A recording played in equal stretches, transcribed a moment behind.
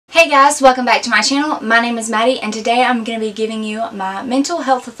Hey guys, welcome back to my channel. My name is Maddie and today I'm going to be giving you my Mental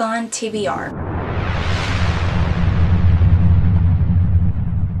Health-Athon TBR.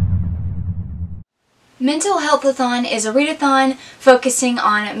 Mental Health-Athon is a readathon focusing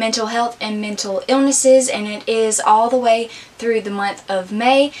on mental health and mental illnesses, and it is all the way through the month of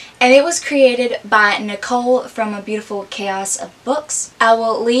May, and it was created by Nicole from A Beautiful Chaos of Books. I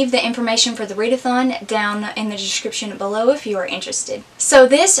will leave the information for the readathon down in the description below if you are interested. So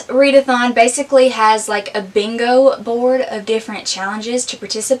this readathon basically has like a bingo board of different challenges to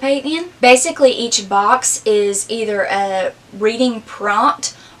participate in. Basically each box is either a reading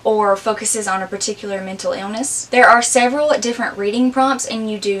prompt or focuses on a particular mental illness. There are several different reading prompts and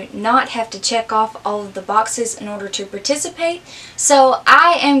you do not have to check off all of the boxes in order to participate. So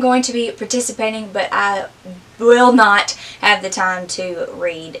I am going to be participating, but I will not have the time to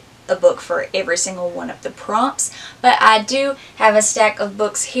read a book for every single one of the prompts. But I do have a stack of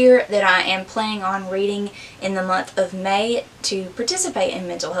books here that I am planning on reading in the month of May to participate in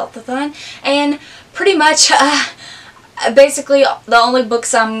Mental Health-Athon, and pretty much basically, the only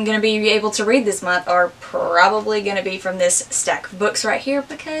books I'm going to be able to read this month are probably going to be from this stack of books right here,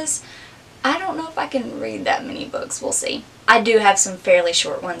 because I don't know if I can read that many books. We'll see. I do have some fairly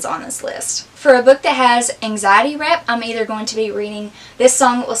short ones on this list. For a book that has anxiety rep, I'm either going to be reading This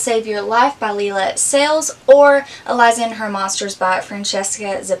Song Will Save Your Life by Leela Sales or Eliza and Her Monsters by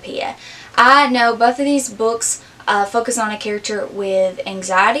Francesca Zappia. I know both of these books focus on a character with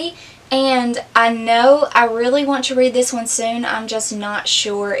anxiety, and I know I really want to read this one soon. I'm just not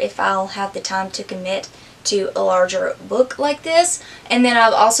sure if I'll have the time to commit to a larger book like this. And then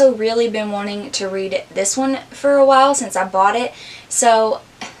I've also really been wanting to read this one for a while since I bought it. So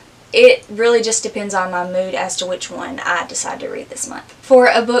it really just depends on my mood as to which one I decide to read this month. For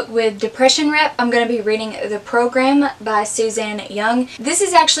a book with depression rep, I'm going to be reading The Program by Suzanne Young. This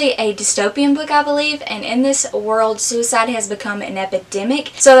is actually a dystopian book, I believe, and in this world, suicide has become an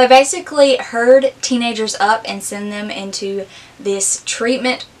epidemic. So they basically herd teenagers up and send them into this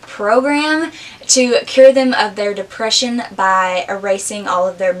treatment program to cure them of their depression by erasing all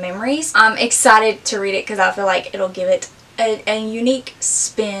of their memories. I'm excited to read it because I feel like it'll give it a unique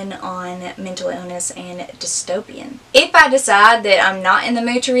spin on mental illness and dystopian. If I decide that I'm not in the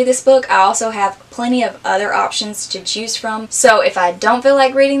mood to read this book, I also have plenty of other options to choose from. So if I don't feel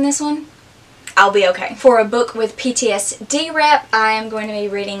like reading this one, I'll be okay. For a book with PTSD rep, I am going to be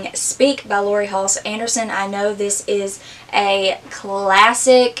reading Speak by Lori Halse Anderson. I know this is a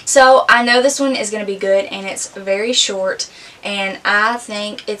classic, so I know this one is going to be good, and it's very short, and I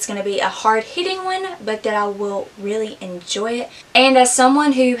think it's going to be a hard-hitting one, but that I will really enjoy it. And as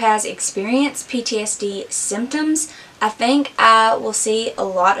someone who has experienced PTSD symptoms, I think I will see a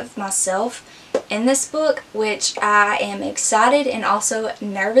lot of myself in this book, which I am excited and also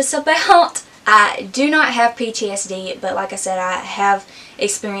nervous about. I do not have PTSD, but like I said, I have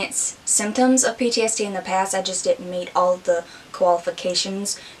experienced symptoms of PTSD in the past. I just didn't meet all of the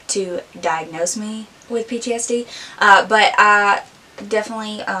qualifications to diagnose me with PTSD. But I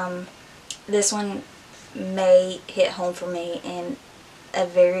definitely, this one may hit home for me in a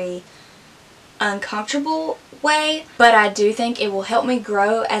very uncomfortable way, but I do think it will help me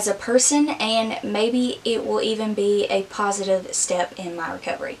grow as a person, and maybe it will even be a positive step in my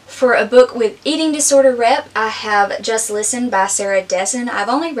recovery. For a book with eating disorder rep, I have Just Listen by Sarah Dessen. I've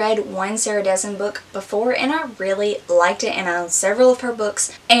only read one Sarah Dessen book before and I really liked it, and I own several of her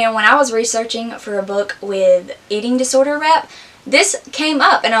books. And when I was researching for a book with eating disorder rep, this came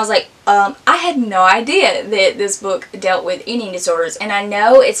up and I was like, I had no idea that this book dealt with eating disorders. And I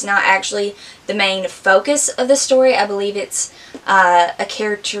know it's not actually the main focus of the story. I believe it's a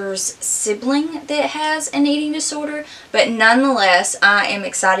character's sibling that has an eating disorder. But nonetheless, I am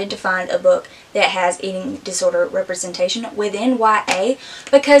excited to find a book that has eating disorder representation within YA.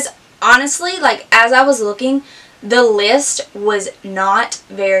 Because honestly, like, as I was looking, the list was not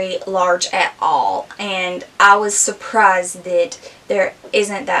very large at all, and I was surprised that there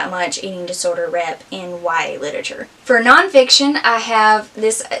isn't that much eating disorder rep in YA literature. For nonfiction, I have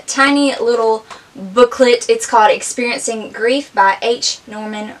this tiny little booklet. It's called Experiencing Grief by H.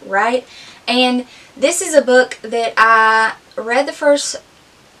 Norman Wright, and this is a book that I read the first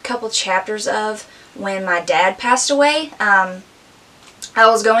couple chapters of when my dad passed away. I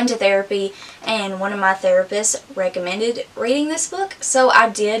was going to therapy and one of my therapists recommended reading this book, so I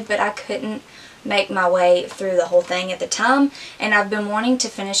did, but I couldn't make my way through the whole thing at the time, and I've been wanting to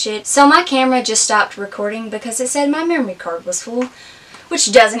finish it. So my camera just stopped recording because it said my memory card was full,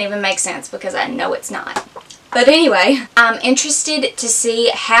 which doesn't even make sense because I know it's not. But anyway, I'm interested to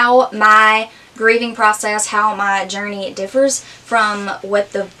see how my grieving process, how my journey differs from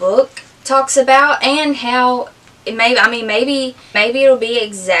what the book talks about, and how it maybe it'll be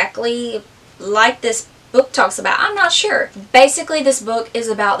exactly like this book talks about. I'm not sure. Basically, this book is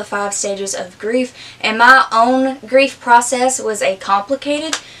about the 5 stages of grief, and my own grief process was a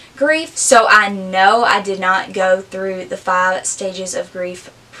complicated grief, so I know I did not go through the 5 stages of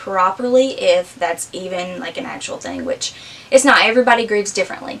grief properly, if that's even like an actual thing, which it's not. Everybody grieves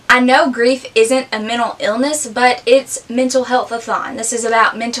differently. I know grief isn't a mental illness, but it's mental health-athon. This is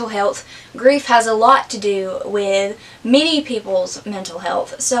about mental health. Grief has a lot to do with many people's mental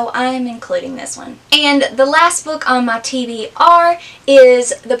health, so I'm including this one. And the last book on my TBR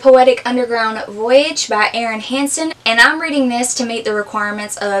is The Poetic Underground Voyage by Erin Hansen, and I'm reading this to meet the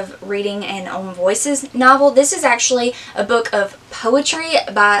requirements of reading an Own Voices novel. This is actually a book of poetry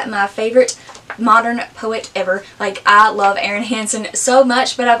by my favorite modern poet ever. Like, I love Erin Hansen so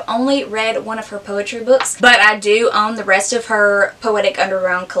much, but I've only read one of her poetry books, but I do own the rest of her Poetic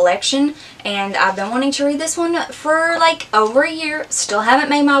Underground collection, and I've been wanting to read this one for like over a year. Still haven't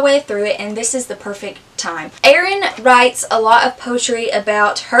made my way through it, and this is the perfect time. Erin writes a lot of poetry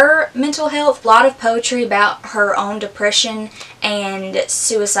about her mental health, a lot of poetry about her own depression and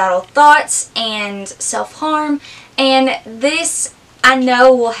suicidal thoughts and self-harm, and this I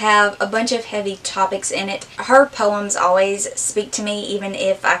know will have a bunch of heavy topics in it. Her poems always speak to me, even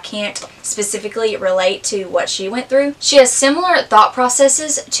if I can't specifically relate to what she went through. She has similar thought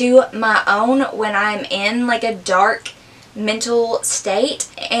processes to my own when I'm in like a dark mental state,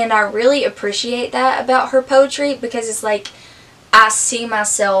 and I really appreciate that about her poetry, because it's like I see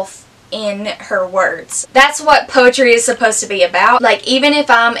myself in her words. That's what poetry is supposed to be about. Like, even if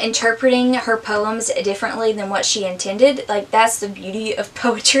I'm interpreting her poems differently than what she intended, like, that's the beauty of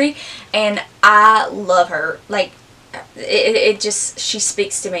poetry, and I love her. Like, she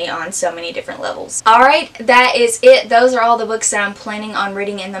speaks to me on so many different levels. Alright, that is it. Those are all the books that I'm planning on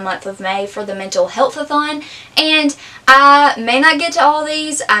reading in the month of May for the Mental Health-Athon, and I may not get to all of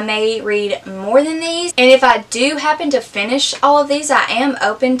these. I may read more than these, and if I do happen to finish all of these, I am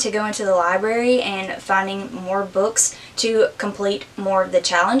open to going to the library and finding more books to complete more of the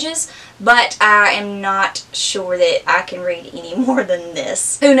challenges, but I am not sure that I can read any more than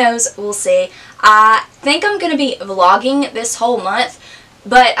this. Who knows? We'll see. I think I'm going to be vlogging this whole month,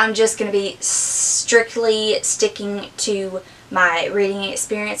 but I'm just going to be strictly sticking to my reading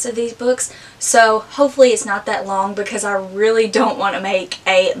experience of these books, so hopefully it's not that long, because I really don't want to make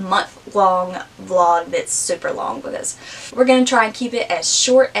a month-long vlog that's super long, because we're going to try and keep it as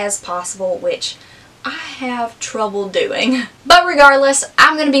short as possible, which I have trouble doing. But regardless,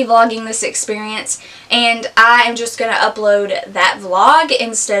 I'm going to be vlogging this experience, and I am just going to upload that vlog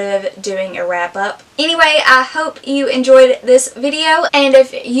instead of doing a wrap-up. Anyway, I hope you enjoyed this video, and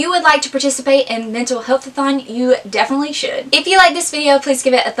if you would like to participate in Mental Health-Athon, you definitely should. If you like this video, please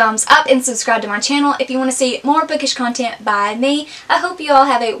give it a thumbs up and subscribe to my channel if you want to see more bookish content by me. I hope you all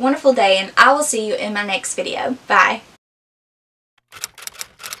have a wonderful day, and I will see you in my next video. Bye!